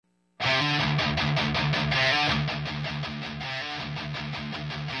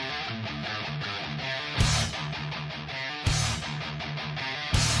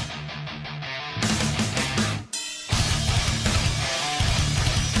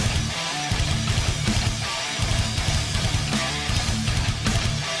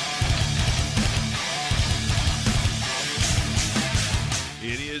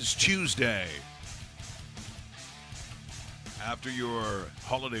Tuesday. After your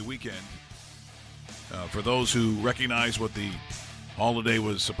holiday weekend, for those who recognize what the holiday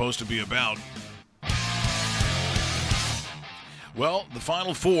was supposed to be about, well, the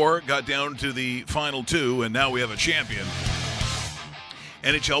Final Four got down to the Final Two, and now we have a champion.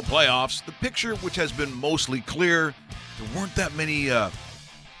 NHL playoffs, the picture, which has been mostly clear, there weren't that many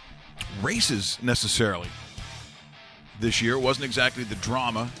races necessarily this year. It wasn't exactly the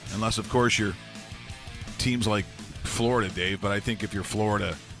drama, unless, of course, you're teams like Florida, Dave. But I think if you're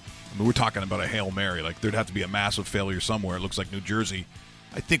Florida, I mean, we're talking about a Hail Mary. Like, there'd have to be a massive failure somewhere. It looks like New Jersey,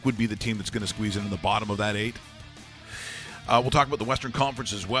 I think, would be the team that's going to squeeze into the bottom of that 8. We'll talk about the Western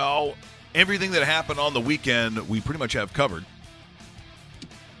Conference as well. Everything that happened on the weekend, we pretty much have covered.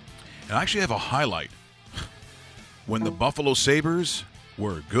 And I actually have a highlight. When the Buffalo Sabres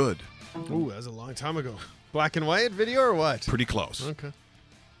were good. Ooh, that was a long time ago. Black and white video or what? Pretty close. Okay.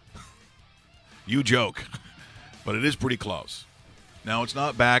 You joke, but it is pretty close. Now, it's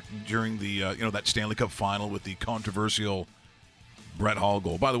not back during the that Stanley Cup final with the controversial Brett Hall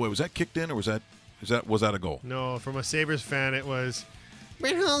goal. By the way, was that kicked in or was that a goal? No, from a Sabres fan, it was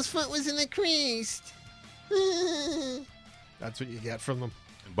Brett Hall's foot was in the crease. That's what you get from them.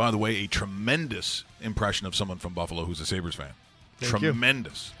 And by the way, a tremendous impression of someone from Buffalo who's a Sabres fan. Thank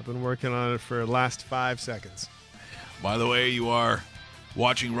Tremendous. You. I've been working on it for the last 5 seconds. By the way, you are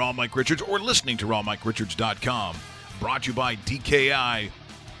watching Raw Mike Richards or listening to RawMikeRichards.com. Brought to you by DKI,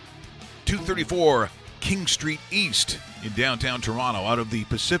 234 King Street East in downtown Toronto, out of the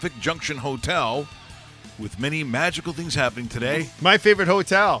Pacific Junction Hotel, with many magical things happening today. My favorite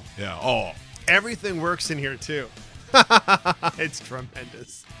hotel. Yeah. Oh. Everything works in here, too. It's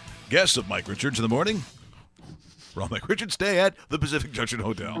tremendous. Guests of Mike Richards in the morning. Ron Mike Richards, stay at the Pacific Junction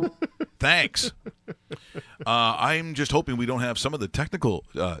Hotel. Thanks. I'm just hoping we don't have some of the technical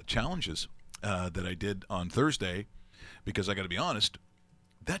challenges that I did on Thursday, because I got to be honest,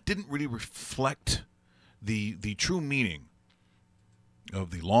 that didn't really reflect the true meaning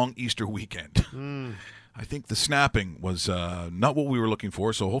of the long Easter weekend. I think the snapping was not what we were looking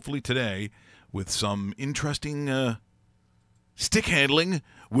for, so hopefully today, with some interesting stick handling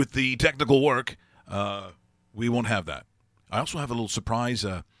with the technical work, we won't have that. I also have a little surprise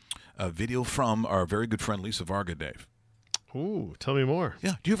video from our very good friend Lisa Varga, Dave. Ooh, tell me more.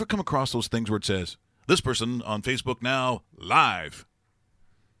 Yeah. Do you ever come across those things where it says, this person on Facebook now live?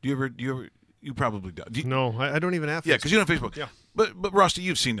 You probably do. No, I don't even have Facebook. Yeah, because you don't have Facebook. Yeah. But Rusty,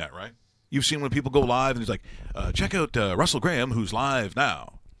 you've seen that, right? You've seen when people go live and it's like, check out Russell Graham, who's live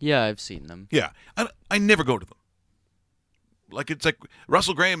now. Yeah, I've seen them. Yeah. I never go to them. Like, it's like,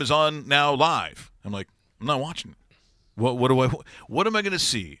 Russell Graham is on now live. I'm like, I'm not watching it. What am I going to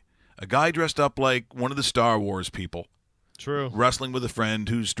see? A guy dressed up like one of the Star Wars people. True. Wrestling with a friend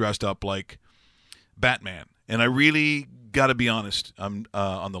who's dressed up like Batman. And I really got to be honest, I'm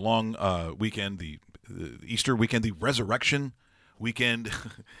on the long weekend, the Easter weekend, the resurrection weekend,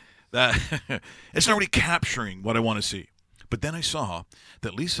 that it's not really capturing what I want to see. But then I saw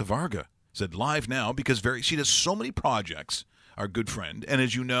that Lisa Varga said live now, because she does so many projects, our good friend. And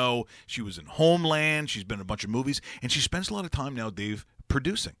as you know, she was in Homeland. She's been in a bunch of movies. And she spends a lot of time now, Dave,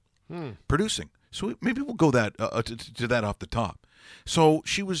 producing. So maybe we'll go to that off the top. So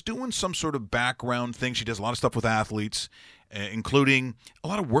she was doing some sort of background thing. She does a lot of stuff with athletes, including a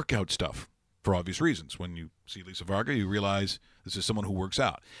lot of workout stuff for obvious reasons. When you see Lisa Varga, you realize this is someone who works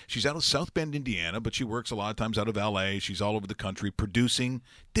out. She's out of South Bend, Indiana, but she works a lot of times out of L.A. She's all over the country producing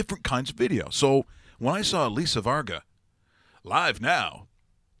different kinds of video. So when I saw Lisa Varga live now,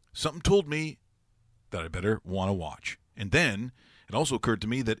 something told me that I better want to watch. And then it also occurred to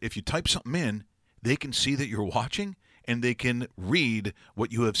me that if you type something in, they can see that you're watching and they can read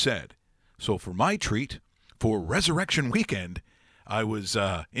what you have said. So for my treat, for Resurrection Weekend, I was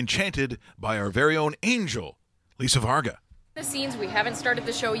enchanted by our very own angel, Lisa Varga. The scenes, we haven't started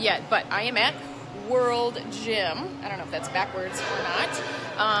the show yet, but I am at World Gym. I don't know if that's backwards or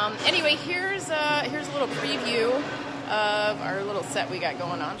not. Anyway, here's a little preview of our little set we got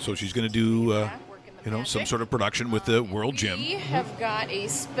going on. So she's going to do, some sort of production with the World Gym. We have got a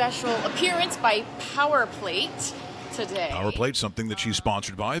special appearance by Power Plate today. Power Plate, something that she's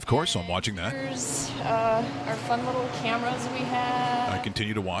sponsored by, of course, so I'm watching that. Here's our fun little cameras we have. I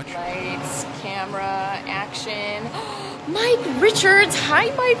continue to watch. Lights, camera, action. Mike Richards.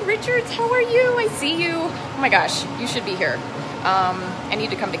 Hi, Mike Richards. How are you? I see you. Oh my gosh, you should be here. I need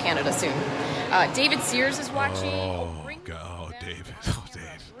to come to Canada soon. David Sears is watching. David.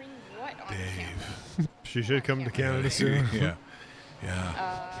 Dave. She should come to Canada soon. Yeah.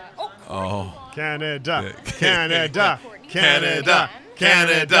 Canada, Canada, Canada,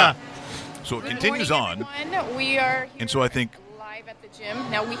 Canada. So it Good continues morning, on. everyone. We are And so I think- live at the gym.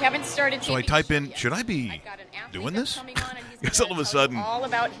 Now we haven't started. So I taping type the show in, yet. should I be I've got an athlete doing that's this? coming on, and he's Because gonna all of a tell you sudden, all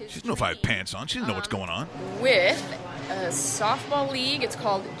about his she doesn't know if I have training, pants on. She doesn't know what's going on. with a softball league. It's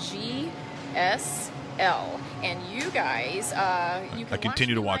called GSL. And you guys, you can I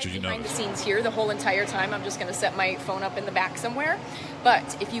continue to watch, me as you live behind notice. the scenes here the whole entire time. I'm just going to set my phone up in the back somewhere.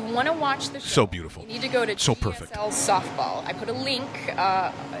 But if you want to watch the show, So beautiful. you need to go to So perfect. GSL Softball. I put a link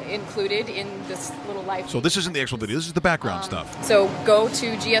included in this little live. So this isn't the actual video. This is the background stuff. So go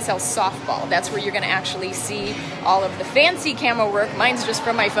to GSL Softball. That's where you're going to actually see all of the fancy camo work. Mine's just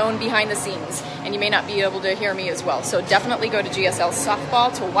from my phone behind the scenes, and you may not be able to hear me as well. So definitely go to GSL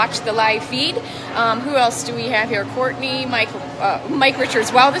Softball to watch the live feed. Who else do we have here? Courtney, Mike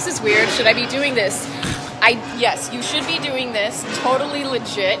Richards. Wow, this is weird. Should I be doing this? Yes, you should be doing this. Totally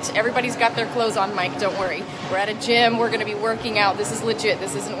legit. Everybody's got their clothes on, Mike. Don't worry. We're at a gym. We're going to be working out. This is legit.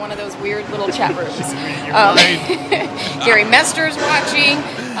 This isn't one of those weird little chat rooms. Gary Mester's watching.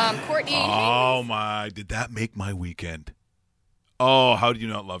 Courtney. Oh, my. Did that make my weekend? Oh, how do you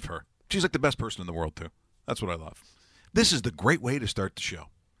not love her? She's like the best person in the world, too. That's what I love. This is the great way to start the show.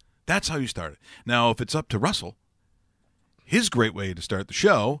 That's how you start it. Now, if it's up to Russell, his great way to start the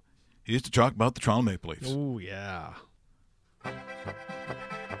show is to talk about the Toronto Maple Leafs, Oh, yeah.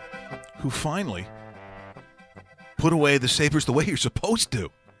 who finally put away the Sabres the way you're supposed to.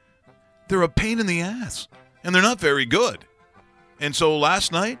 They're a pain in the ass, and they're not very good. And so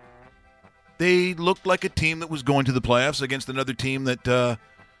last night, they looked like a team that was going to the playoffs against another team that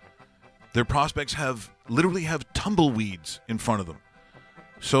their prospects literally have tumbleweeds in front of them.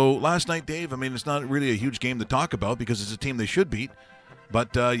 So last night, Dave, I mean, it's not really a huge game to talk about because it's a team they should beat.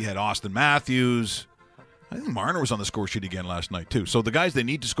 But you had Austin Matthews. I think Marner was on the score sheet again last night, too. So the guys they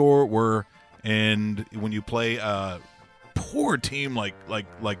need to score were, and when you play a poor team like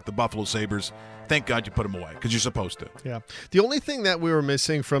the Buffalo Sabres, thank God you put them away because you're supposed to. Yeah. The only thing that we were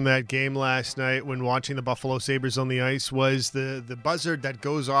missing from that game last night when watching the Buffalo Sabres on the ice was the buzzer that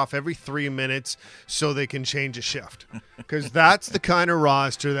goes off every 3 minutes so they can change a shift. Because that's the kind of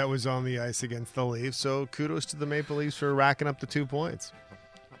roster that was on the ice against the Leafs. So kudos to the Maple Leafs for racking up the 2 points.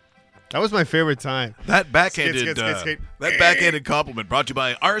 That was my favorite time. That backhanded Skate. that backhanded compliment brought to you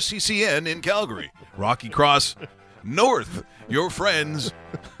by RCCN in Calgary. Rocky Cross North, your friends.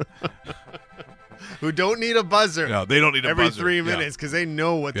 Who don't need a buzzer. No, they don't need a every buzzer. 3 Yeah. minutes because they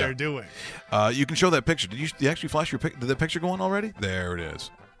know what Yeah. they're doing. You can show that picture. Did you actually flash your pic? Did that picture go on already? There it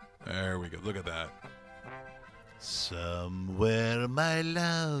is. There we go. Look at that. Somewhere, my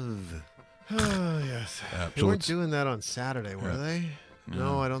love. Oh, yes. Yeah, They so weren't it's- doing that on Saturday, were they?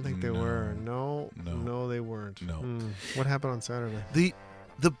 No, I don't think they were. No, they weren't. No. What happened on Saturday?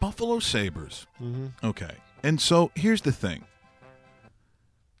 The Buffalo Sabres. Mm-hmm. Okay. And so here's the thing.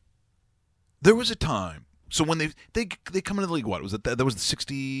 There was a time. So when they come into the league, what was it? That was the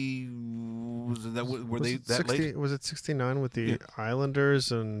 60. Was it that were they that 60, late? Was it 69 with the Yeah.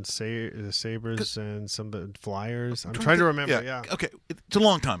 Islanders and the Sabres and some of the Flyers? I'm trying trying to to remember. Yeah. Okay. It's a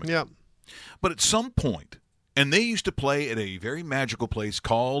long time ago. Yeah. But at some point, and they used to play at a very magical place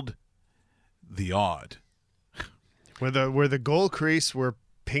called the Odd. Where the goal crease were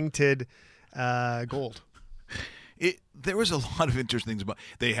painted gold. There was a lot of interesting things about.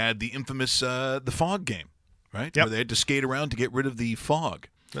 They had the infamous the fog game, right? Yep. Where they had to skate around to get rid of the fog.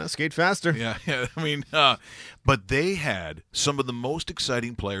 Skate faster. Yeah. I mean, but they had some of the most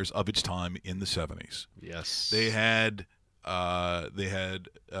exciting players of its time in the 70s. Yes. They had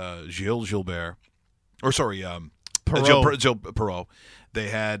Gilles Gilbert, or sorry, Perreault. Gilles Perreault. They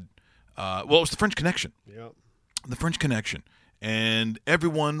had it was the French Connection. Yep. The French Connection, and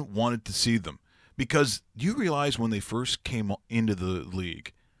everyone wanted to see them because you realize when they first came into the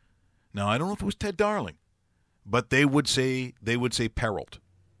league. Now I don't know if it was Ted Darling, but they would say Perrault.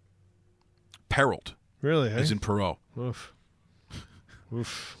 Perrault, Really? Hey? as in Perreault. Oof.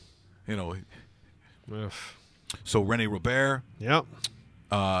 Oof. You know, Oof. so René Robert. Yep.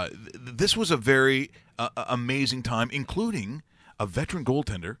 This was a very amazing time, including a veteran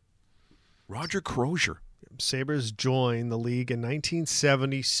goaltender, Roger Crozier. Sabres joined the league in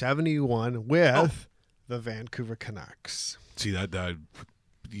 1970-71 with the Vancouver Canucks. See that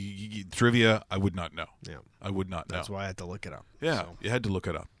trivia? I would not know. Yeah. I would not know. That's why I had to look it up. Yeah, So, you had to look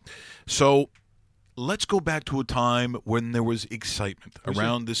it up. So let's go back to a time when there was excitement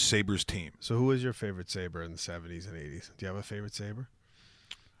around this Sabres team. so who was your favorite Sabre in the 70s and 80s? Do you have a favorite Sabre?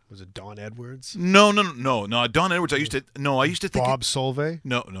 Was it Don Edwards? No. Don Edwards. I used to think Bob Solvay?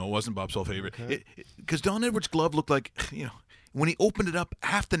 No, it wasn't Bob Sol's favorite. Because Don Edwards' glove looked like when he opened it up,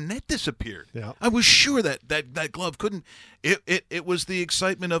 half the net disappeared. Yeah. I was sure that glove couldn't. It was the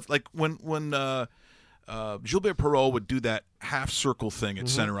excitement of like when Gilbert Perreault would do that half circle thing at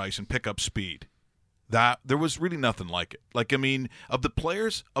center ice and pick up speed. That there was really nothing like it. Like, I mean, of the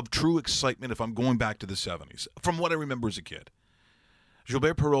players of true excitement, if I'm going back to the 70s, from what I remember as a kid,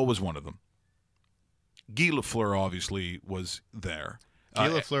 Gilbert Perreault was one of them. Guy Lafleur obviously was there. Guy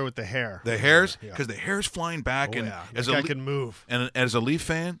Lafleur with the hair. The hairs, because the hair's flying back, and as I can move. And as a Leaf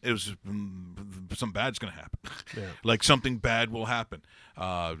fan, it was something bad's going to happen. Yeah. Like something bad will happen.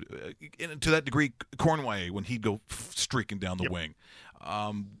 And to that degree, Cornway when he'd go streaking down the wing.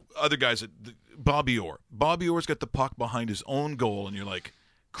 Other guys, Bobby Orr. Bobby Orr's got the puck behind his own goal, and you're like,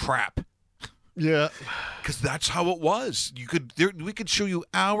 crap. Yeah, because that's how it was. We could show you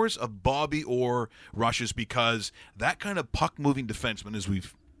hours of Bobby Orr rushes because that kind of puck-moving defenseman, as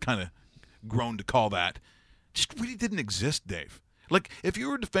we've kind of grown to call that, just really didn't exist, Dave. Like, if you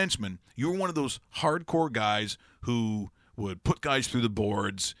were a defenseman, you were one of those hardcore guys who would put guys through the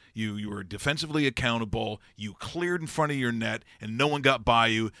boards. You were defensively accountable. You cleared in front of your net, and no one got by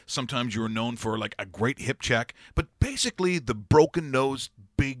you. Sometimes you were known for, like, a great hip check. But basically, the broken-nosed,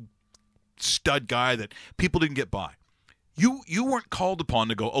 big stud guy that people didn't get by. You weren't called upon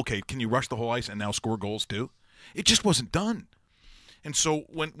to go, okay, can you rush the whole ice and now score goals too? It just wasn't done. And so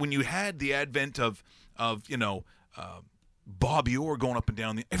when you had the advent of Bobby Orr going up and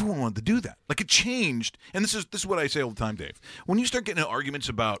down, everyone wanted to do that. Like, it changed. And this is what I say all the time, Dave. When you start getting into arguments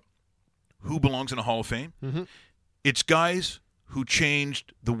about who belongs in a Hall of Fame, it's guys who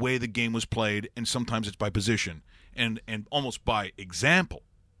changed the way the game was played, and sometimes it's by position and almost by example.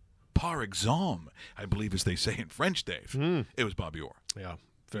 Par exemple, I believe, as they say in French, Dave. It was Bobby Orr. Yeah,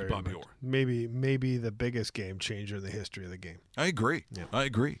 very Bobby Orr. Maybe the biggest game changer in the history of the game. I agree. Yeah. I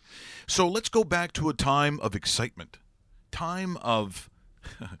agree. So let's go back to a time of excitement, time of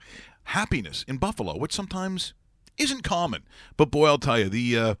happiness in Buffalo, which sometimes isn't common. But boy, I'll tell you,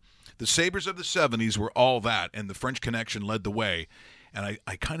 the Sabres of the 70s were all that, and the French Connection led the way. And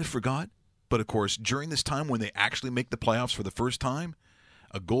I kind of forgot, but of course, during this time when they actually make the playoffs for the first time,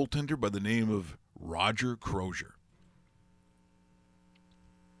 a goaltender by the name of Roger Crozier.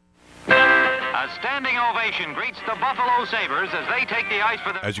 A standing ovation greets the Buffalo Sabres as they take the ice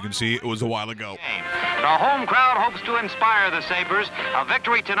for the... As you can see, it was a while ago. Game. The home crowd hopes to inspire the Sabres. A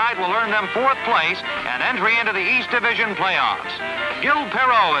victory tonight will earn them 4th place and entry into the East Division playoffs. Gil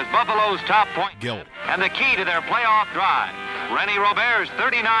Perreault is Buffalo's top point Gil. and the key to their playoff drive. Rennie Robert's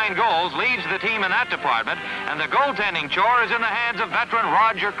 39 goals leads the team in that department, and the goaltending chore is in the hands of veteran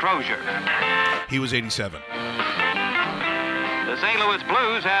Roger Crozier. He was 87. The St. Louis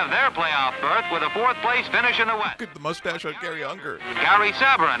Blues have their playoff berth with a 4th place finish in the West. Look at the mustache on Gary Unger. Gary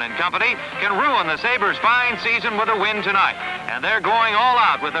Sabourin and company can ruin the Sabres' fine season with a win tonight. And they're going all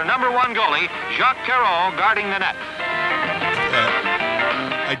out with their number 1 goalie, Jacques Carreau, guarding the net.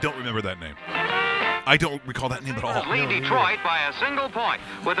 I don't remember that name. I don't recall that name at all. Lead Detroit by a single point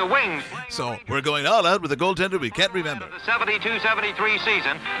with the Wings. So we're going all out with a goaltender we can't remember. The 72-73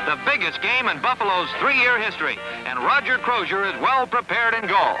 season, the biggest game in Buffalo's 3-year history. And Roger Crozier is well prepared in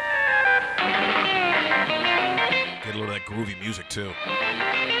goal. Get a little of that groovy music, too.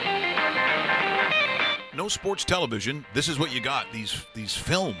 No sports television. This is what you got, these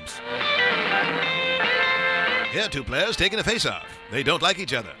films. Here, 2 players taking a face-off. They don't like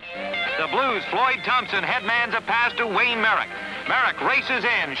each other. The Blues' Floyd Thompson headmans a pass to Wayne Merrick. Merrick races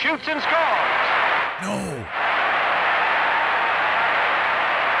in, shoots and scores. No.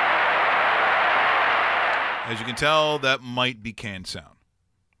 As you can tell, that might be canned sound.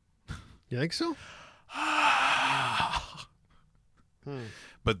 You think so?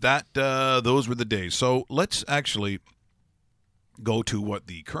 But those were the days. So let's actually go to what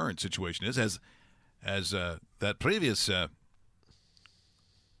the current situation is. As that previous...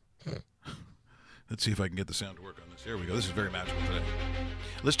 Let's see if I can get the sound to work on this. Here we go. This is very magical today.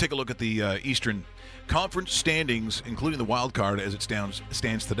 Let's take a look at the Eastern Conference standings, including the wild card as it stands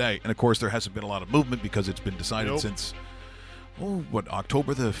today. And, of course, there hasn't been a lot of movement because it's been decided since,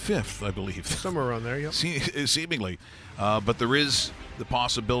 October the 5th, I believe. Somewhere around there, yep. Seemingly. But there is the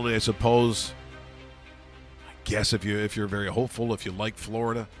possibility, I suppose, I guess if you're very hopeful, if you like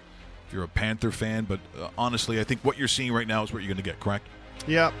Florida, if you're a Panther fan. But honestly, I think what you're seeing right now is what you're going to get, correct?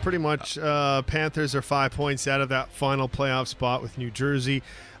 Yeah, pretty much. Panthers are 5 points out of that final playoff spot with New Jersey.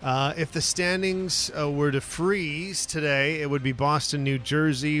 If the standings were to freeze today, it would be Boston, New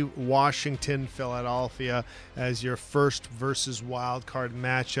Jersey, Washington, Philadelphia as your first versus wild card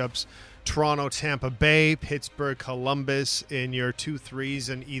matchups. Toronto, Tampa Bay, Pittsburgh, Columbus in your 2-3s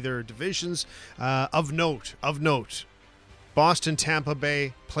in either divisions. Of note, Boston, Tampa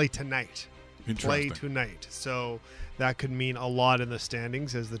Bay play tonight. Play Interesting. tonight. So that could mean a lot in the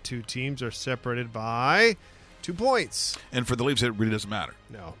standings as the two teams are separated by 2 points. And for the Leafs, it really doesn't matter.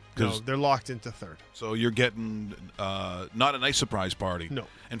 No, 'Cause- they're locked into third. So you're getting not a nice surprise party. No.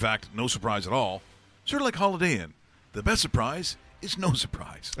 In fact, no surprise at all. Sort of like Holiday Inn. The best surprise is no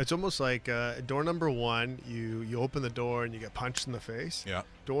surprise. It's almost like door number 1, you open the door and you get punched in the face. Yeah.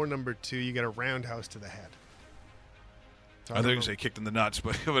 Door number 2, you get a roundhouse to the head. I think you say kicked in the nuts,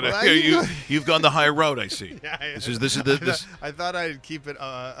 but Well, you've gone the high road. I see. Yeah, This is I thought I'd keep it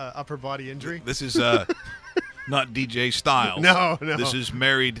upper body injury. this is not DJ Styles. No. This is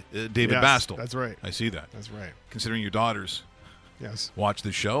married David Yes, Bastel. that's right. I see that. That's right. Considering your daughters Yes. watch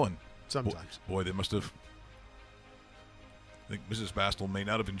this show, and Sometimes. boy, they must have. I think Mrs. Bastel may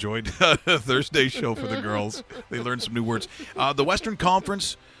not have enjoyed Thursday's show for the girls. They learned some new words. The Western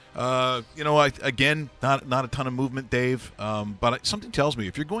Conference, again, not a ton of movement, Dave. But something tells me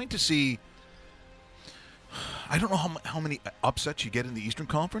if you're going to see, I don't know how many upsets you get in the Eastern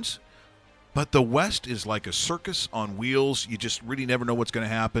Conference, but the West is like a circus on wheels. You just really never know what's going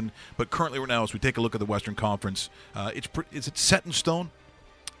to happen. But currently, right now, as we take a look at the Western Conference, is it set in stone?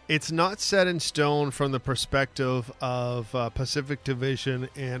 It's not set in stone from the perspective of Pacific Division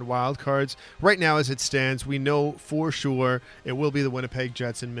and wild cards. Right now, as it stands, we know for sure it will be the Winnipeg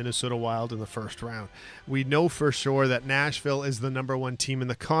Jets and Minnesota Wild in the first round. We know for sure that Nashville is the number 1 team in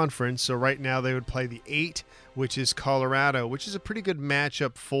the conference. So right now they would play the 8, which is Colorado, which is a pretty good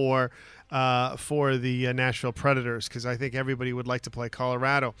matchup for the Nashville Predators, because I think everybody would like to play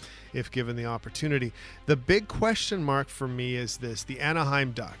Colorado if given the opportunity. The big question mark for me is this: the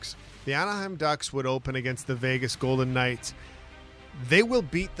Anaheim Ducks. The Anaheim Ducks would open against the Vegas Golden Knights. They will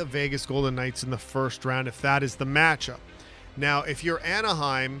beat the Vegas Golden Knights in the first round if that is the matchup. Now, if you're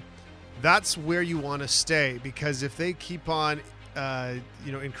Anaheim, that's where you want to stay, because if they keep on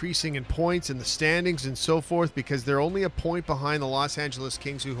increasing in points in the standings and so forth, because they're only a point behind the Los Angeles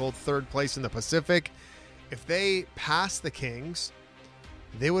Kings, who hold third place in the Pacific. If they pass the Kings,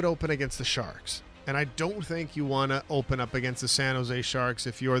 they would open against the Sharks. And I don't think you want to open up against the San Jose Sharks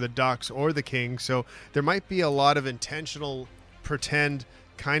if you're the Ducks or the Kings. So there might be a lot of intentional pretend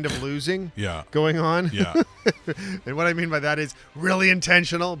kind of losing going on. Yeah. And what I mean by that is really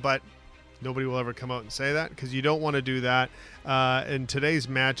intentional, but nobody will ever come out and say that, because you don't want to do that in today's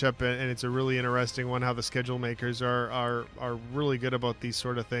matchup. And it's a really interesting one, how the schedule makers are really good about these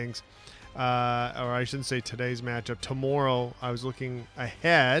sort of things. Or I shouldn't say today's matchup. Tomorrow, I was looking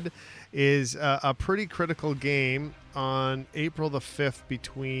ahead, is a pretty critical game on April the 5th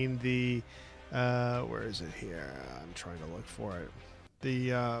between the where is it here? I'm trying to look for it.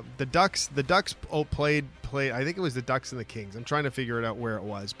 The Ducks played. I think it was the Ducks and the Kings. I'm trying to figure it out where it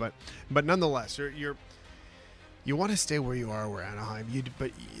was, but nonetheless, you want to stay where you are, where Anaheim.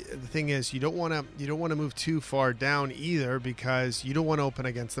 But the thing is, you don't want to move too far down either, because you don't want to open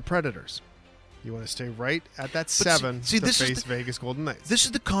against the Predators. You want to stay right at that 7 see, to this is face Vegas Golden Knights. This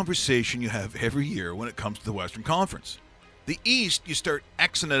is the conversation you have every year when it comes to the Western Conference. The East, you start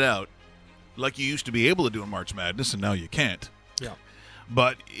Xing it out like you used to be able to do in March Madness, and now you can't. Yeah.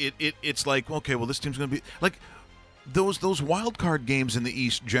 But it's like, okay, well, this team's going to be like those wild card games in the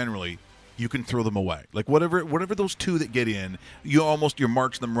East. Generally, you can throw them away. Like whatever those 2 that get in, you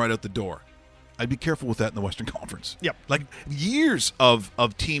march them right out the door. I'd be careful with that in the Western Conference. Yep. Like years of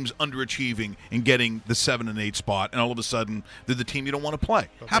teams underachieving and getting the 7 and 8 spot, and all of a sudden they're the team you don't want to play.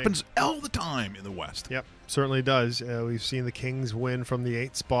 Okay. Happens all the time in the West. Yep, certainly does. We've seen the Kings win from the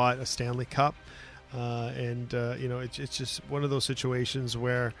 8th spot, a Stanley Cup. It's just one of those situations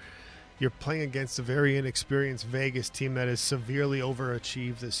where you're playing against a very inexperienced Vegas team that has severely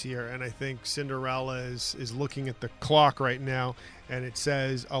overachieved this year. And I think Cinderella is looking at the clock right now, and it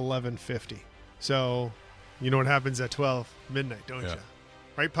says 11:50. So you know what happens at 12 midnight, don't you?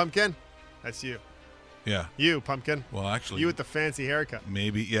 Right, Pumpkin? That's you. Yeah. You, Pumpkin. Well, actually, you with the fancy haircut.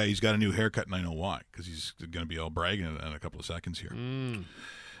 Maybe, yeah, he's got a new haircut, and I know why, because he's going to be all bragging in a couple of seconds here.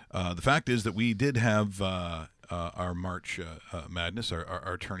 The fact is that we did have our March Madness,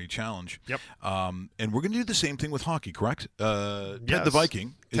 our tourney challenge. Yep. And we're going to do the same thing with hockey, correct? Ted Yes. the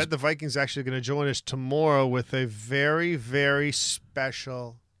Viking. Ted the Viking's actually going to join us tomorrow with a very, very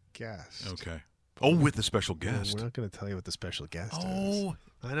special guest. Okay. Oh, with a special guest. We're not going to tell you what the special guest is. Oh.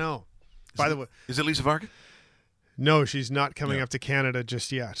 I know. By the way, is it Lisa Varga? no, she's not coming No. up to Canada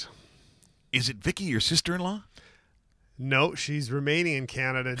just yet. Is it Vicky, your sister-in-law? No, she's remaining in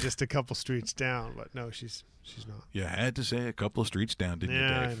Canada just a couple streets down, but no, she's not. You had to say a couple of streets down, didn't you,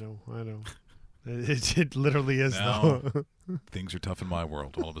 Yeah, Dave? I know. It literally is, Now, though. things are tough in my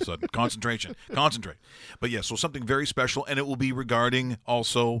world all of a sudden. Concentration. Concentrate. But yeah, so something very special, and it will be regarding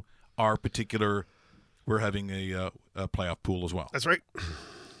also our particular, we're having a playoff pool as well, That's right.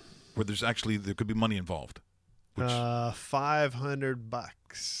 where there could be money involved. Which,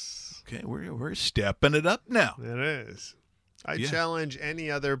 $500. okay, we're stepping it up now. It is. I Yeah. challenge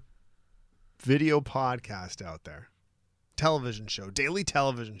any other video podcast out there, television show, daily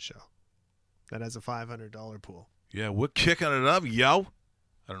television show that has a $500 pool. Yeah, we're kicking it up, yo.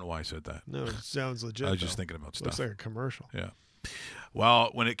 I don't know why I said that. No, it sounds legit. I was just though. thinking about Looks stuff. like a commercial. Yeah. Well,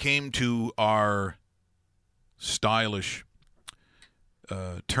 when it came to our stylish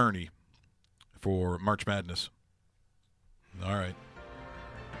tourney for March Madness, all right,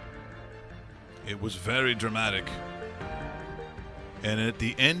 it was very dramatic. And at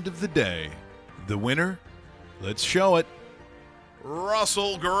the end of the day, the winner, let's show it,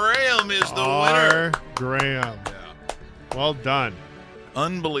 Russell Graham is the winner. R. Graham. Yeah. Well done.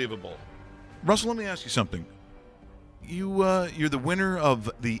 Unbelievable. Russell, let me ask you something. You're the winner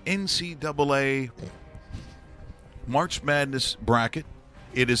of the NCAA March Madness bracket.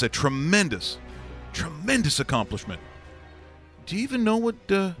 It is a tremendous, tremendous accomplishment. Do you even know what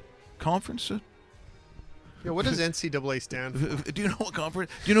conference? Yeah, what does NCAA stand for? Do you know what conference?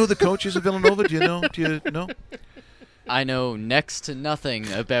 Do you know the coaches of Villanova? Do you know? Do you know? I know next to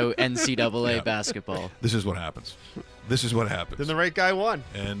nothing about NCAA Yeah. basketball. This is what happens. This is what happens. Then the right guy won.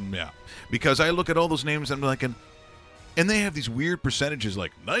 And yeah, because I look at all those names, I'm like, and they have these weird percentages,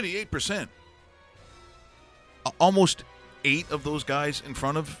 like 98%. Almost 8 of those guys in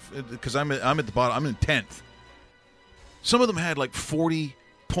front of, because I'm at the bottom. I'm in 10th. Some of them had like 40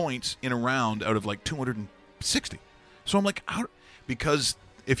 points in a round out of like 260. So I'm like, because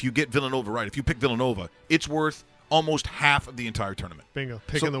if you get Villanova right, if you pick Villanova, it's worth almost half of the entire tournament. Bingo.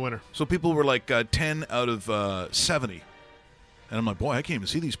 Picking the winner. So people were like 10 out of 70. And I'm like, boy, I can't even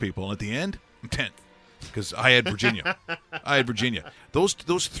see these people. And at the end, I'm 10th because I had Virginia. Those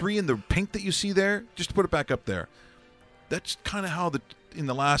 3 in the pink that you see there, just to put it back up there, that's kind of how in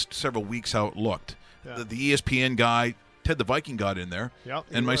the last several weeks how it looked. Yeah. The ESPN guy, Ted the Viking got in there, Yep,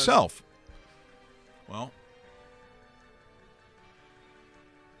 he and was. myself. Well,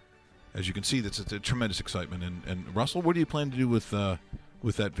 as you can see, that's a tremendous excitement. And Russell, what do you plan to do with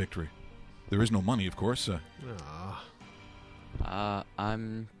that victory? There is no money, of course.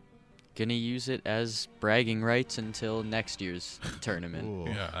 I'm gonna use it as bragging rights until next year's tournament. Ooh.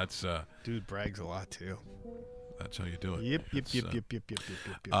 Yeah, that's Dude brags a lot, too. that's how you do it. Yep.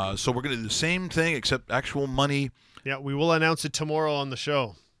 So we're going to do the same thing except actual money. Yeah, we will announce it tomorrow on the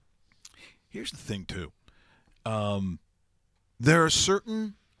show. Here's the thing, too. There are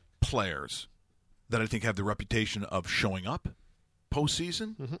certain players that I think have the reputation of showing up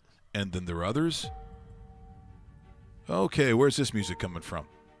postseason, and then there are others. Okay, where's this music coming from?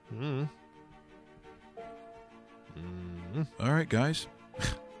 All right, guys.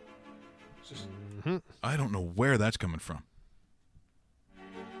 I don't know where that's coming from.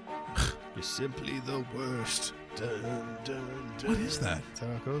 You're simply the worst. Dun, dun, dun. What is that? That's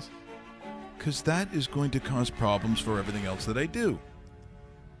how it goes. Because that is going to cause problems for everything else that I do.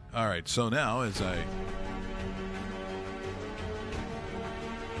 All right, so now as I...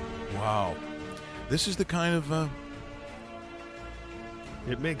 Wow. This is the kind of...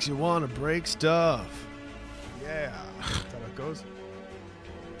 It makes you want to break stuff. Yeah. That's how it goes.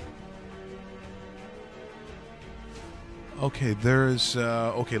 Okay, there's...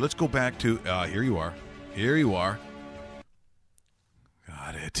 okay, let's go back to... here you are. Here you are.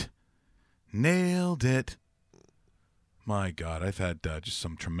 Got it. Nailed it. My God, I've had just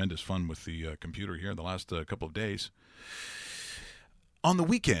some tremendous fun with the computer here in the last couple of days. On the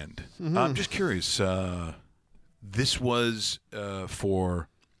weekend, I'm just curious. This was for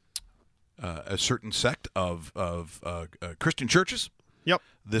a certain sect of Christian churches. Yep.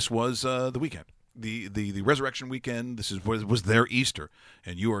 This was the weekend, the resurrection weekend. This was their Easter,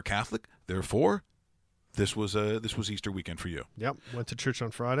 and you are Catholic, therefore, this was Easter weekend for you. Yep. Went to church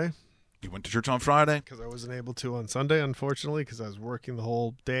on Friday You went to church on Friday. because I wasn't able to on Sunday, unfortunately, because I was working the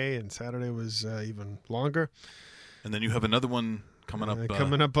whole day, and Saturday was even longer. And then you have another one coming up.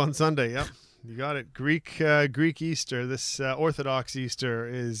 Coming up on Sunday. Yep. You got it. Greek Easter. This Orthodox Easter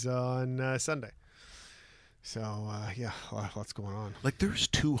is on Sunday. So, yeah, lots going on. Like, there's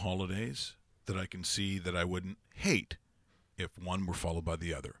 2 holidays that I can see that I wouldn't hate if one were followed by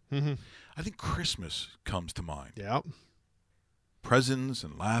the other. Mm-hmm. I think Christmas comes to mind. Yep. Presents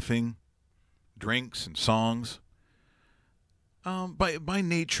and laughing, drinks and songs. By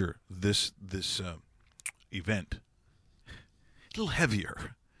nature, this event, a little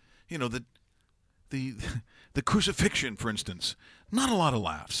heavier. You know, the crucifixion, for instance, not a lot of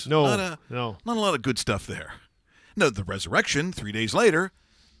laughs. No, not a lot of good stuff there. No, the resurrection 3 days later,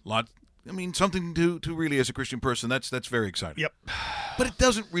 something to really, as a Christian person, that's very exciting. Yep. But it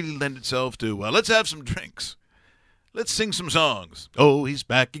doesn't really lend itself to, let's have some drinks. Let's sing some songs. Oh, he's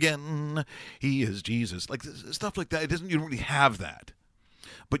back again. He is Jesus. Like stuff like that. You don't really have that.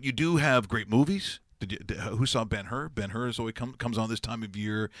 But you do have great movies. Who saw Ben-Hur? Ben-Hur is always comes on this time of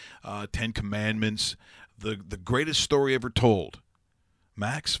year. 10 Commandments. The greatest story ever told.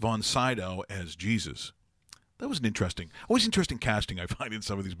 Max von Sydow as Jesus. That was always interesting casting I find in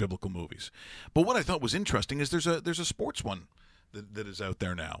some of these biblical movies. But what I thought was interesting is there's a sports one that is out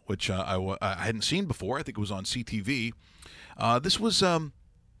there now, which I hadn't seen before. I think it was on CTV. This was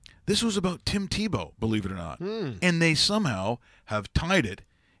about Tim Tebow, believe it or not, and they somehow have tied it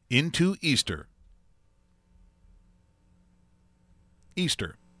into Easter.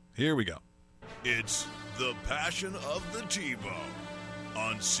 Easter. Here we go. It's The Passion of the Tebow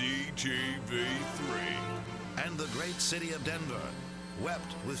on CTV3. And the great city of Denver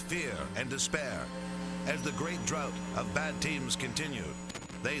wept with fear and despair as the great drought of bad teams continued.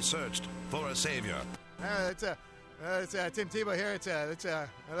 They searched for a savior. It's Tim Tebow here.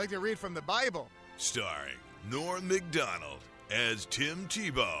 I'd like to read from the Bible. Starring Norm Macdonald as Tim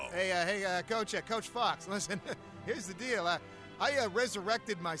Tebow. Hey, Coach Fox, listen, here's the deal. I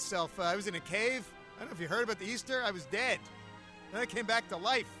resurrected myself. I was in a cave. I don't know if you heard about the Easter. I was dead. Then I came back to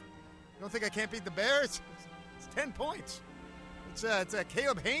life. You don't think I can't beat the Bears? It's 10 points. It's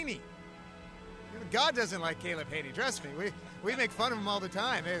Caleb Haney. God doesn't like Caleb Haney. Trust me. We make fun of him all the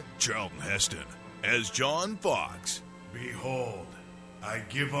time. Charlton Heston as John Fox. Behold, I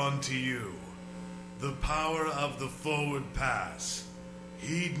give unto you the power of the forward pass.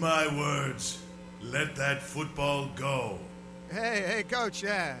 Heed my words. Let that football go. Hey, Coach.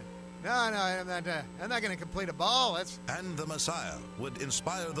 No, I'm not going to complete a ball. And the Messiah would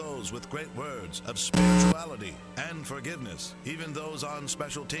inspire those with great words of spirituality and forgiveness, even those on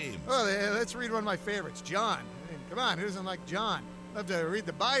special teams. Well, let's read one of my favorites, John. I mean, come on, who doesn't like John? Love to read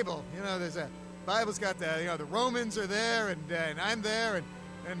the Bible. There's Bible's got the Romans are there, and I'm there,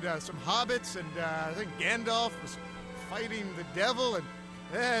 and some hobbits, and I think Gandalf was fighting the devil, and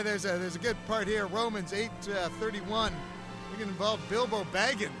there's a good part here, Romans 8:31. We can involve Bilbo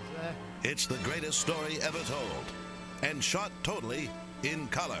Baggins. It's the greatest story ever told, and shot totally in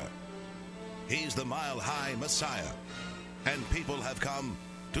color. He's the mile-high Messiah, and people have come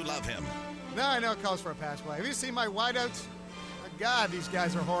to love him. No, I know it calls for a pass play. Have you seen my wideouts? My God, these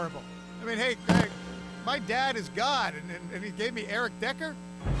guys are horrible. I mean, hey, my dad is God, and he gave me Eric Decker.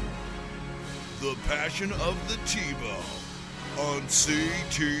 The Passion of the Tebow on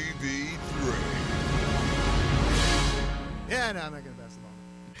CTV3. Yeah, no, I'm not going to pass the ball.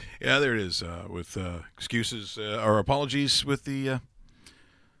 Yeah, there it is. With excuses or apologies with the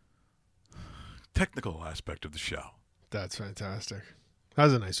technical aspect of the show. That's fantastic. That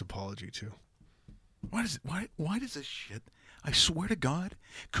was a nice apology too. Why does this shit? I swear to God,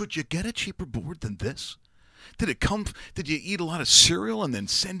 could you get a cheaper board than this? Did you eat a lot of cereal and then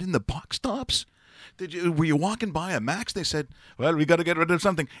send in the box tops? Were you walking by a Max? They said, well, we got to get rid of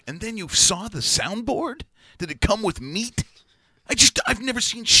something. And then you saw the soundboard? Did it come with meat? I've never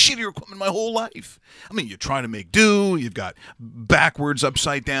seen shittier equipment my whole life. I mean, you try to make do. You've got backwards,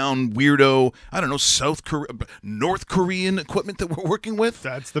 upside down, weirdo, I don't know, North Korean equipment that we're working with.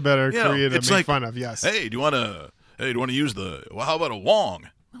 That's the better Korea to make fun of, yes. Hey, do you want to use how about a Wong?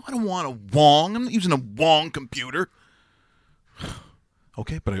 No, I don't want a Wong. I'm not using a Wong computer.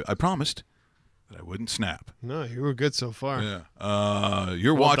 Okay, but I promised that I wouldn't snap. No, you were good so far. Yeah.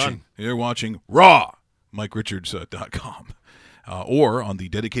 You're Well watching. done. You're watching Raw, MikeRichards.com. Or on the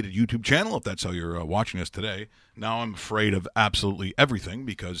dedicated YouTube channel, if that's how you're watching us today. Now I'm afraid of absolutely everything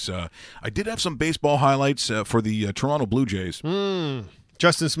because I did have some baseball highlights for the Toronto Blue Jays.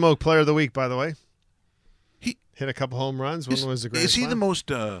 Justin Smoke, Player of the Week, by the way. He hit a couple home runs. One was the greatest. Is he the most...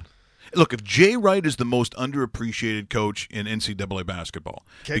 Look, if Jay Wright is the most underappreciated coach in NCAA basketball,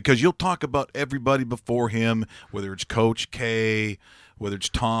 because you'll talk about everybody before him, whether it's Coach K, whether it's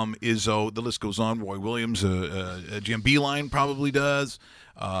Tom Izzo, the list goes on. Roy Williams, Jim Beeline probably does,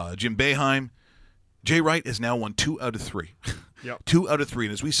 Jim Boeheim. Jay Wright has now won 2 out of 3. Yep. 2 out of 3.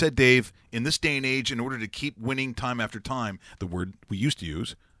 And as we said, Dave, in this day and age, in order to keep winning time after time, the word we used to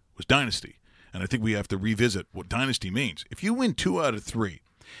use was dynasty. And I think we have to revisit what dynasty means. If you win 2 out of 3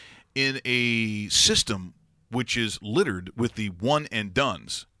 in a system which is littered with the one and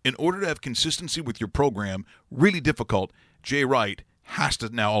dones, in order to have consistency with your program, really difficult, Jay Wright has to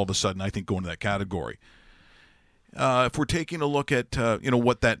now all of a sudden, I think, go into that category. If we're taking a look at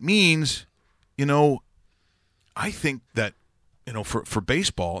what that means, I think that, for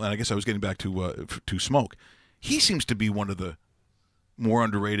baseball, and I guess I was getting back to Smoke, he seems to be one of the more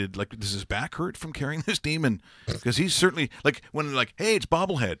underrated. Like, does his back hurt from carrying this team? And because he's certainly hey, it's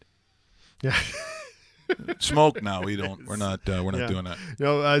bobblehead. Yeah. Smoke, no, we don't. We're not doing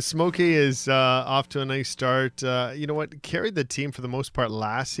that. Smokey is off to a nice start. You know what? Carried the team for the most part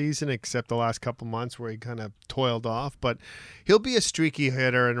last season, except the last couple months where he kind of toiled off. But he'll be a streaky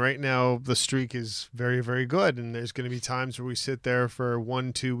hitter, and right now the streak is very, very good. And there's going to be times where we sit there for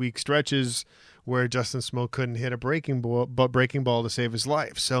 1-2 week stretches where Justin Smoke couldn't hit a breaking ball to save his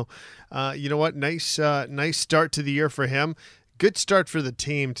life. So, you know what? Nice start to the year for him. Good start for the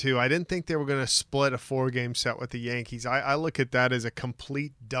team, too. I didn't think they were going to split a 4-game set with the Yankees. I look at that as a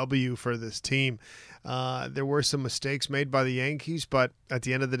complete W for this team. There were some mistakes made by the Yankees, but at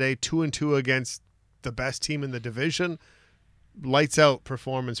the end of the day, 2-2 against the best team in the division, lights out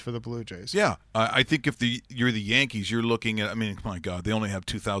performance for the Blue Jays. Yeah, I think if you're the Yankees, you're looking at, my God, they only have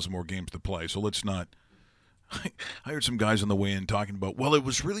 2,000 more games to play, so let's not. I heard some guys on the way in talking about, well, it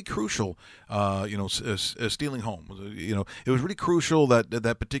was really crucial, stealing home. It was really crucial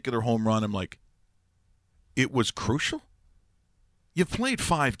that particular home run. I'm like, it was crucial? You've played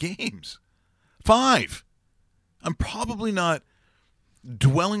 5 games. 5. I'm probably not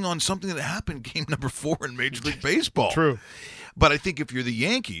dwelling on something that happened game number 4 in Major League Baseball. True. But I think if you're the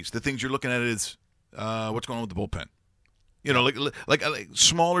Yankees, the things you're looking at is what's going on with the bullpen. Like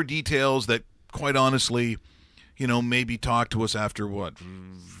smaller details that, quite honestly, maybe talk to us after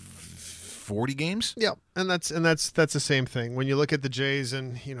 40 games? Yeah, and that's the same thing. When you look at the Jays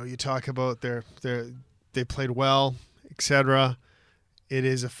and you talk about they played well, etc. It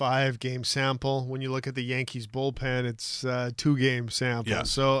is a 5-game sample. When you look at the Yankees bullpen, it's a 2-game sample. Yeah.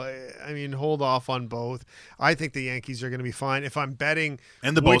 So hold off on both. I think the Yankees are going to be fine. If I'm betting,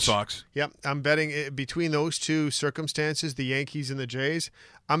 and the Bo Sox. Yep, I'm betting between those two circumstances, the Yankees and the Jays.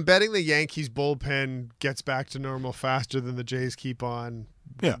 I'm betting the Yankees bullpen gets back to normal faster than the Jays keep on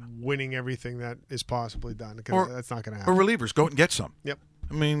winning everything that is possibly done. Because that's not going to happen. Or relievers, go out and get some. Yep.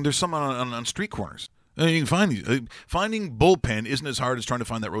 There's some on street corners. You can find these. Finding bullpen isn't as hard as trying to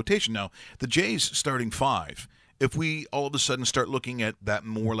find that rotation. Now, the Jays starting 5, if we all of a sudden start looking at that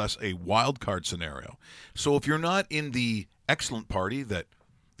more or less a wild card scenario. So if you're not in the excellent party that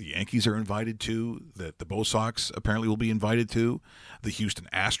the Yankees are invited to, that the Bo Sox apparently will be invited to, the Houston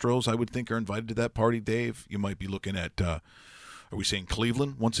Astros, I would think, are invited to that party, Dave. You might be looking at, are we saying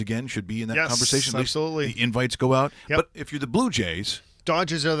Cleveland, once again, should be in that conversation? Yes, absolutely. The invites go out. Yep. But if you're the Blue Jays,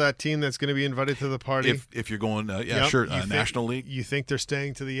 Dodgers are that team that's going to be invited to the party. If you're going, National League. You think they're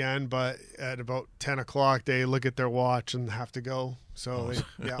staying to the end, but at about 10 o'clock, they look at their watch and have to go. So,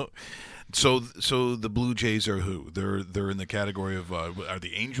 So the Blue Jays are who? They're in the category of are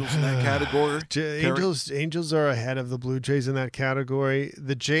the Angels in that category? Angels are ahead of the Blue Jays in that category.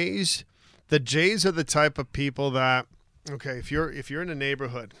 The Jays are the type of people that, okay, if you're in a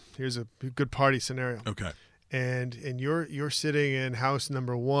neighborhood, here's a good party scenario. Okay. And you're sitting in house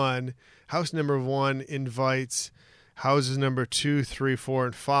number 1. House number 1 invites houses number 2, 3, 4,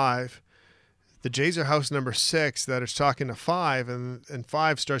 and 5. The Jays are house number 6 that is talking to 5, and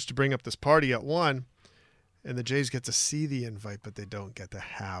 5 starts to bring up this party at 1, and the Jays get to see the invite, but they don't get to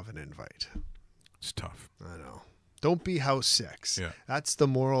have an invite. It's tough. I know. Don't be house 6. Yeah. That's the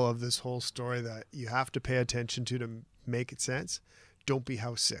moral of this whole story that you have to pay attention to make it sense. Don't be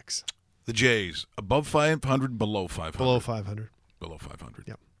house 6. The Jays, above 500, below 500. Below 500. Below 500.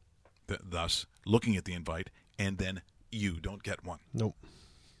 Yep. Thus, looking at the invite, and then you don't get one. Nope.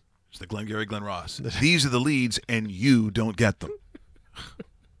 It's the Glengarry Glen Ross. These are the leads, and you don't get them.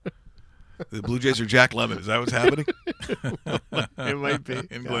 The Blue Jays are Jack Lemmon. Is that what's happening? It might be.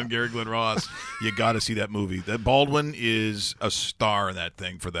 In Glengarry Glen Ross. You got to see that movie. That Baldwin is a star in that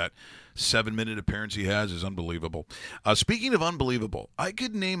thing for that 7-minute appearance he has is unbelievable. Speaking of unbelievable, I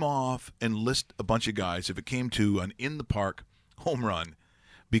could name off and list a bunch of guys if it came to an in-the-park home run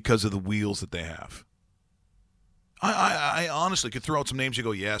because of the wheels that they have. I honestly could throw out some names. You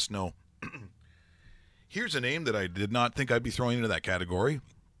go, yes, no. Here's a name that I did not think I'd be throwing into that category.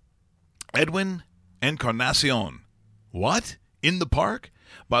 Edwin Encarnacion. What? In the park?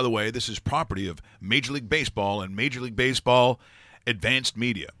 By the way, this is property of Major League Baseball and Major League Baseball Advanced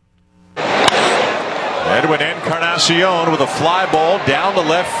Media. Edwin Encarnacion with a fly ball down the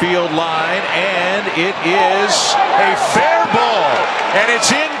left field line, and it is a fair ball, and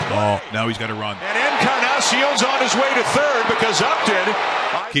it's in. Oh, now he's got to run. And Encarnacion's on his way to third because Upton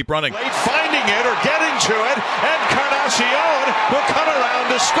keep running. Late finding it or getting to it. Encarnacion will come around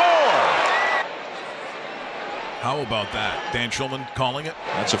to score. How about that? Dan Schulman calling it.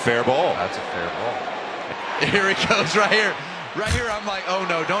 That's a fair ball. That's a fair ball. Here he goes right here. Right here, I'm like, oh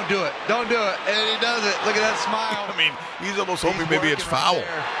no, don't do it. Don't do it. And he does it. Look at that smile. I mean, he's almost hoping maybe it's foul.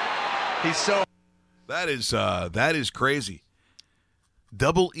 Right, he's so. That is crazy.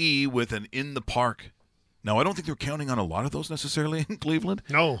 Double E with an in the park. Now, I don't think they're counting on a lot of those necessarily in Cleveland.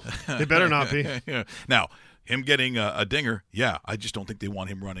 No, they better not be. Yeah. Now, him getting a dinger, yeah, I just don't think they want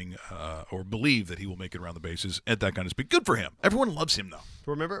him running or believe that he will make it around the bases at that kind of speed. Good for him. Everyone loves him, though.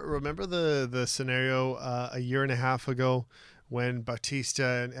 Remember the scenario a year and a half ago when Bautista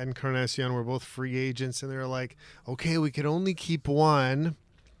and Encarnacion were both free agents, and they were like, okay, we could only keep one.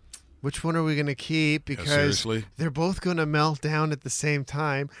 Which one are we going to keep? Because they're both going to melt down at the same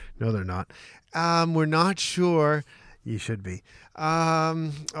time. No, they're not. We're not sure. You should be.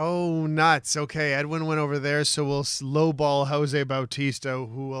 Oh, nuts. Okay, Edwin went over there, so we'll lowball Jose Bautista,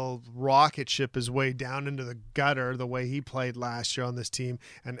 who will rocket ship his way down into the gutter the way he played last year on this team,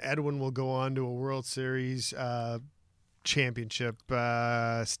 and Edwin will go on to a World Series championship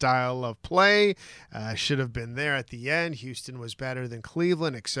style of play. Should have been there at the end. Houston was better than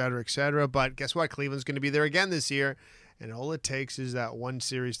Cleveland, et cetera, but guess what? Cleveland's going to be there again this year, and all it takes is that one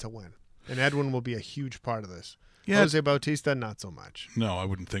series to win, and Edwin will be a huge part of this. Yeah. Jose Bautista, not so much. No, I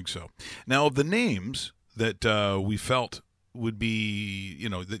wouldn't think so. Now, of the names that we felt would be,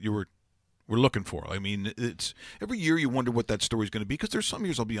 that you were looking for, I mean, it's every year you wonder what that story is going to be, because there's some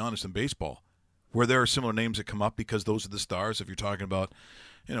years, I'll be honest, in baseball where there are similar names that come up because those are the stars. If you're talking about,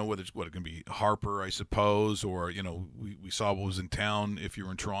 whether it's it can be Harper, I suppose, or, we saw what was in town if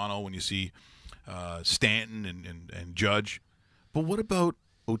you're in Toronto when you see Stanton and Judge. But what about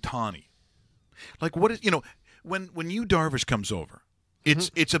Ohtani? Like, what is, when Yu Darvish comes over,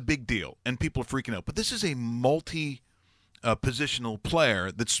 it's a big deal, and people are freaking out. But this is a multi-positional player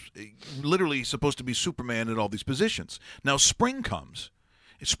that's literally supposed to be Superman at all these positions. Now, spring comes.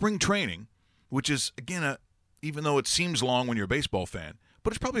 It's spring training, which is, again, even though it seems long when you're a baseball fan,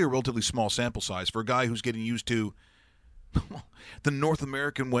 but it's probably a relatively small sample size for a guy who's getting used to the North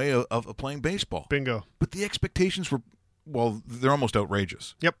American way of playing baseball. Bingo. But the expectations were, they're almost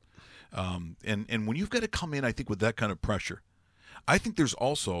outrageous. Yep. And when you've got to come in, I think, with that kind of pressure, I think there's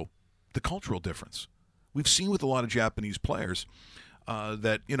also the cultural difference. We've seen with a lot of Japanese players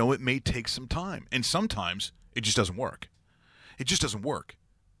that, it may take some time. And sometimes it just doesn't work. It just doesn't work.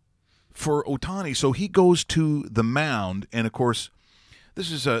 For Ohtani, so he goes to the mound, and, of course, this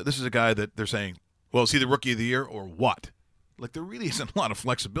is a guy that they're saying, well, is he the Rookie of the Year or what? Like, there really isn't a lot of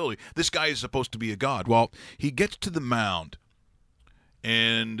flexibility. This guy is supposed to be a god. Well, he gets to the mound,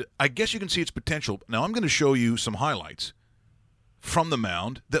 and I guess you can see its potential. Now, I'm going to show you some highlights from the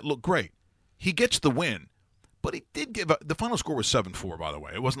mound that look great. He gets the win, but he did give the final score was 7-4, by the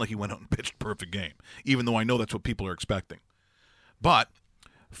way. It wasn't like he went out and pitched a perfect game, even though I know that's what people are expecting. But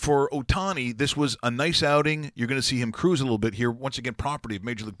for Ohtani, this was a nice outing. You're going to see him cruise a little bit here. Once again, property of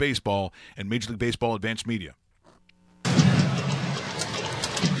Major League Baseball and Major League Baseball Advanced Media.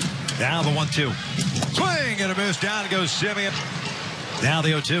 Now the 1-2. Swing and a miss. Down goes Semien. Now the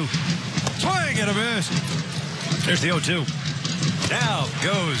 0-2. Swing and a miss. There's the 0-2. Now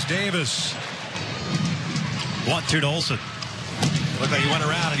goes Davis. 1-2 to Olsen. Looked like he went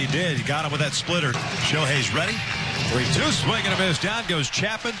around, and he did. He got him with that splitter. Shohei's ready. 3-2, swing and a miss. Down goes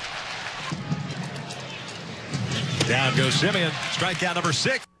Chapman. Down goes Semien. Strikeout number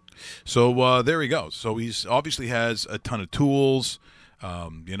 6. So there he goes. So he's obviously has a ton of tools.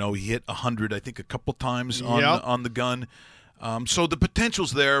 He hit 100, I think, a couple times on the gun. So the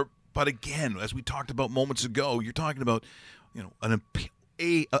potential's there. But again, as we talked about moments ago, you're talking about, an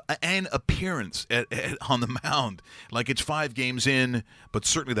appearance on the mound. Like, it's 5 games in, but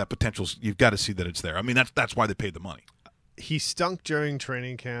certainly that potential's, you've got to see that it's there. I mean, that's why they paid the money. He stunk during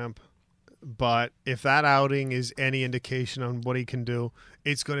training camp, but if that outing is any indication on what he can do,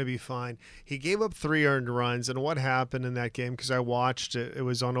 it's going to be fine. He gave up 3 earned runs, and what happened in that game, because I watched it, it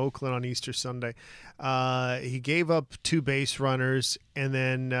was on Oakland on Easter Sunday. He gave up 2 base runners and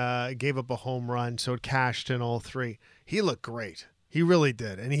then gave up a home run, so it cashed in all 3. He looked great. He really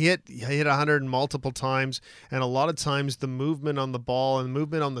did. And he hit 100 multiple times, and a lot of times the movement on the ball and the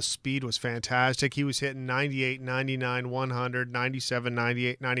movement on the speed was fantastic. He was hitting 98, 99, 100, 97,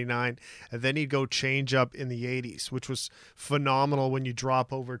 98, 99, and then he'd go change up in the 80s, which was phenomenal when you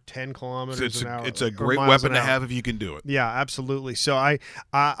drop over 10 kilometers an hour. It's a great weapon to have if you can do it. Yeah, absolutely. So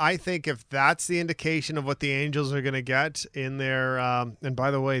I think if that's the indication of what the Angels are going to get in their and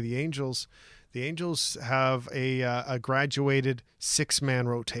by the way, the Angels have a graduated 6-man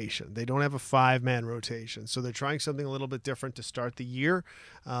rotation. They don't have a 5-man rotation. So they're trying something a little bit different to start the year.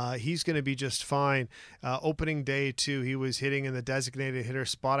 He's going to be just fine. Opening day, too, he was hitting in the designated hitter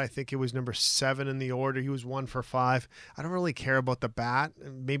spot. I think it was number 7 in the order. He was 1 for 5. I don't really care about the bat.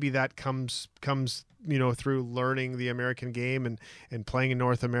 Maybe that comes through learning the American game and playing in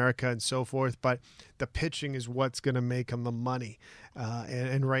North America and so forth. But the pitching is what's going to make him the money.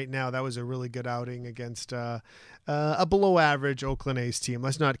 And right now, that was a really good outing against a below-average Oakland A's team.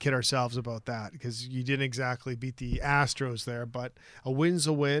 Let's not kid ourselves about that, because you didn't exactly beat the Astros there. But a win's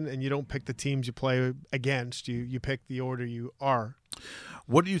a win, and you don't pick the teams you play against. You pick the order you are.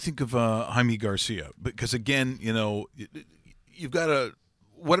 What do you think of Jaime Garcia? Because, again, you've got to –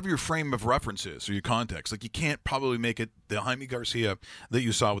 whatever your frame of reference is or your context, like you can't probably make it the Jaime Garcia that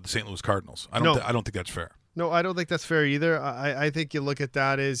you saw with the St. Louis Cardinals. I don't think that's fair. No, I don't think that's fair either. I think you look at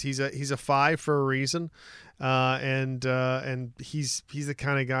that as he's a 5 for a reason, and he's the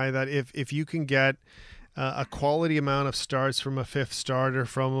kind of guy that if you can get a quality amount of starts from a 5th starter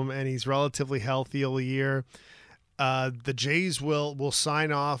from him, and he's relatively healthy all year, the Jays will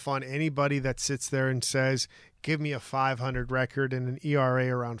sign off on anybody that sits there and says, give me a 500 record and an ERA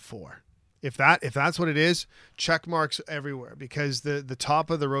around 4. If that's what it is, check marks everywhere, because the top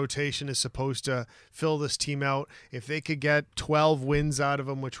of the rotation is supposed to fill this team out. If they could get 12 wins out of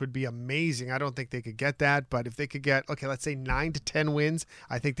them, which would be amazing. I don't think they could get that, but if they could get, let's say 9 to 10 wins,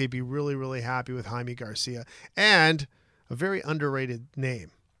 I think they'd be really, really happy with Jaime Garcia. And a very underrated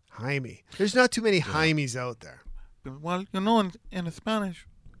name, Jaime. There's not too many Jaimes out there. Well, in Spanish,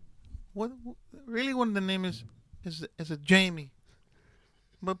 what the name is a Jamie.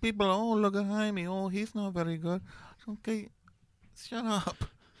 But people, look at Jaime. Oh, he's not very good. Okay, shut up.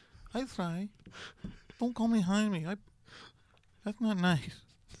 I try. Don't call me Jaime. That's not nice.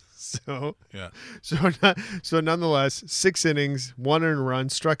 So yeah. So nonetheless, 6 innings, 1 earned run,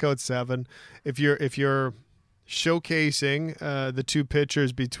 struck out 7. If you're showcasing the two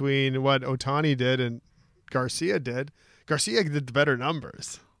pitchers between what Ohtani did and Garcia did the better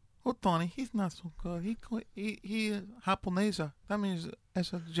numbers. Ohtani, he's not so good. He is Japonesa. That means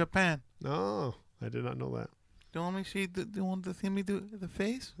as of Japan. No, I did not know that. Do you want me to see? Do you want to see me do the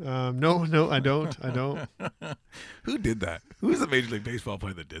face? No, I don't. Who did that? Who's the Major League Baseball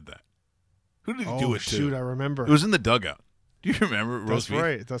player that did that? Who did he do it to? Shoot, I remember. It was in the dugout. Do you remember? That's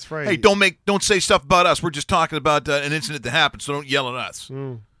right. That's right. Hey, don't say stuff about us. We're just talking about an incident that happened, so don't yell at us.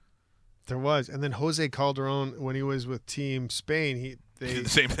 There was, and then Jose Calderon, when he was with Team Spain, he did the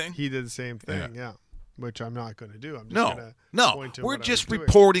same thing. He did the same thing, yeah. Which I'm not going to do. I'm just no. Point to we're what just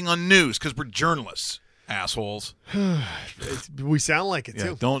reporting on news because we're journalists, assholes. We sound like it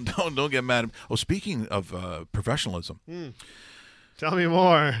too. Don't get mad. Oh, speaking of professionalism, tell me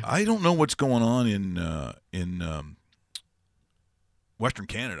more. I don't know what's going on in Western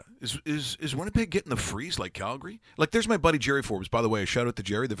Canada. Is Winnipeg getting the freeze like Calgary? Like, there's my buddy Jerry Forbes. By the way, a shout out to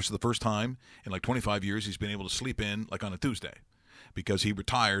Jerry. This is the first time in like 25 years he's been able to sleep in like on a Tuesday, because he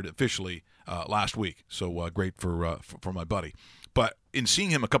retired officially last week. So great for my buddy. But in seeing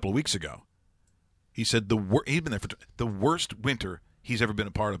him a couple of weeks ago, he said he'd been there for the worst winter he's ever been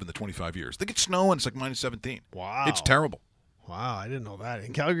a part of in the 25 years. They get snow and it's like minus 17. Wow. It's terrible. Wow, I didn't know that.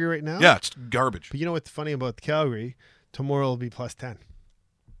 In Calgary right now? Yeah, it's garbage. But you know what's funny about Calgary? Tomorrow will be plus 10.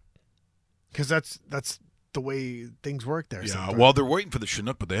 Because that's the way things work there. Yeah, well, they're waiting for the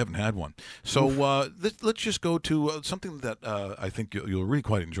Chinook, but they haven't had one. So let's just go to something that I think you'll really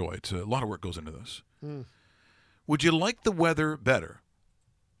quite enjoy. It's a lot of work goes into this. Would you like the weather better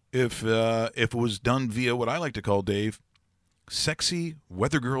if it was done via what I like to call, Dave, sexy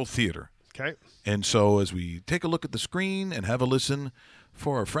weather girl theater? Okay. And so as we take a look at the screen and have a listen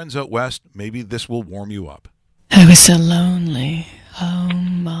for our friends out west, maybe this will warm you up. I was so lonely,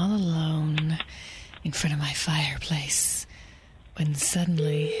 home all alone, in front of my fireplace, when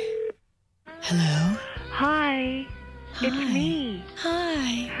suddenly... Hello? Hi. It's me.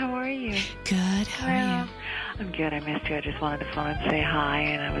 Hi. How are you? Good. How are you? I'm good. I missed you. I just wanted to phone and say hi,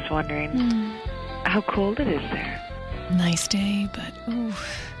 and I was wondering how cold it is there. Nice day, but,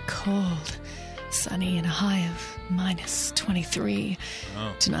 cold. Sunny and a high of minus 23.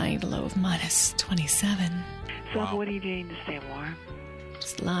 Oh. Tonight, a low of minus 27. So what are you doing to stay warm?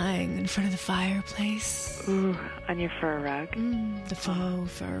 Just lying in front of the fireplace. Ooh, on your fur rug? The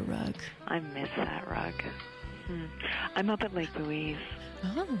faux fur rug. I miss that rug. I'm up at Lake Louise.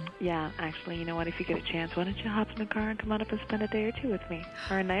 Oh. Yeah, actually, you know what? If you get a chance, why don't you hop in the car and come on up and spend a day or two with me?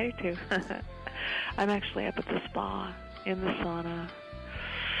 Or a night or two. I'm actually up at the spa, in the sauna.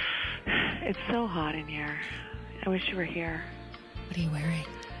 It's so hot in here. I wish you were here. What are you wearing?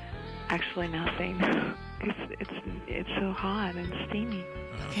 Actually, nothing. It's so hot and steamy.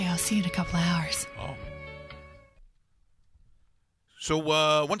 Okay, I'll see you in a couple of hours. Oh. So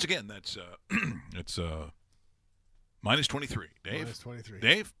once again, that's it's minus 23. Dave? Minus 23.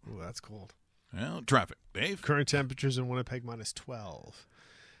 Dave? Ooh, that's cold. Well, traffic. Dave? Current temperatures in Winnipeg minus 12.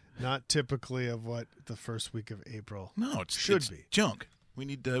 Not typically of what the first week of April should be. Junk. We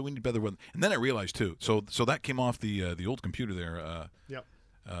need better weather. And then I realized too. So that came off the old computer there. Yep.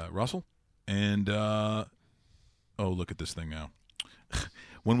 Russell, and look at this thing now.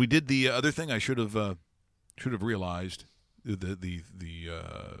 When we did the other thing, I should have realized the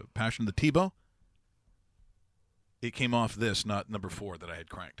Passion of the Tebow. It came off this, not number 4 that I had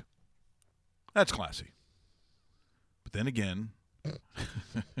cranked. That's classy. But then again,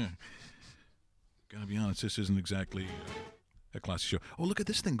 gotta be honest, this isn't exactly a classy show. Oh, look at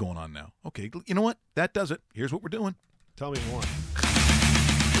this thing going on now. Okay, you know what? That does it. Here's what we're doing. Tell me more.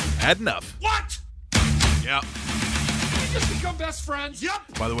 Had enough. What? Yeah. We just become best friends?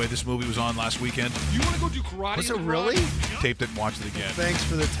 Yep. By the way, this movie was on last weekend. You want to go do karate? Was it in the really? garage? Taped it and watched it again. Thanks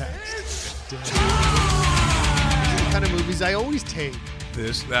for the text. These are the kind of movies I always tape.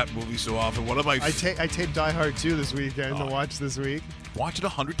 That movie so often. One of my I taped Die Hard 2 this weekend to watch this week. Watch it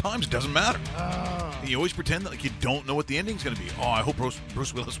 100 times. It doesn't matter. You always pretend that like you don't know what the ending's going to be. Oh, I hope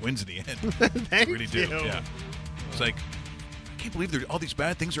Bruce Willis wins in the end. Thank I really do. you. Yeah. It's like, I can't believe all these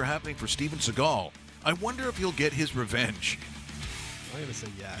bad things are happening for Steven Seagal. I wonder if he'll get his revenge. I'm going to say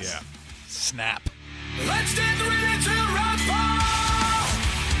yes. Yeah. Snap. Let's get ready to rumble!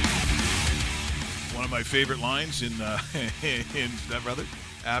 One of my favorite lines in Step Brother,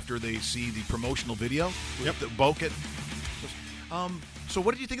 after they see the promotional video with the Boket. So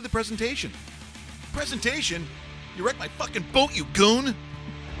what did you think of the presentation? Presentation? You wrecked my fucking boat, you goon!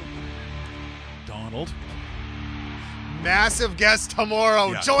 Donald. Massive guest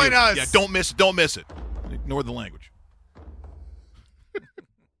tomorrow. Yeah, Join us. Yeah, don't miss it. Ignore the language.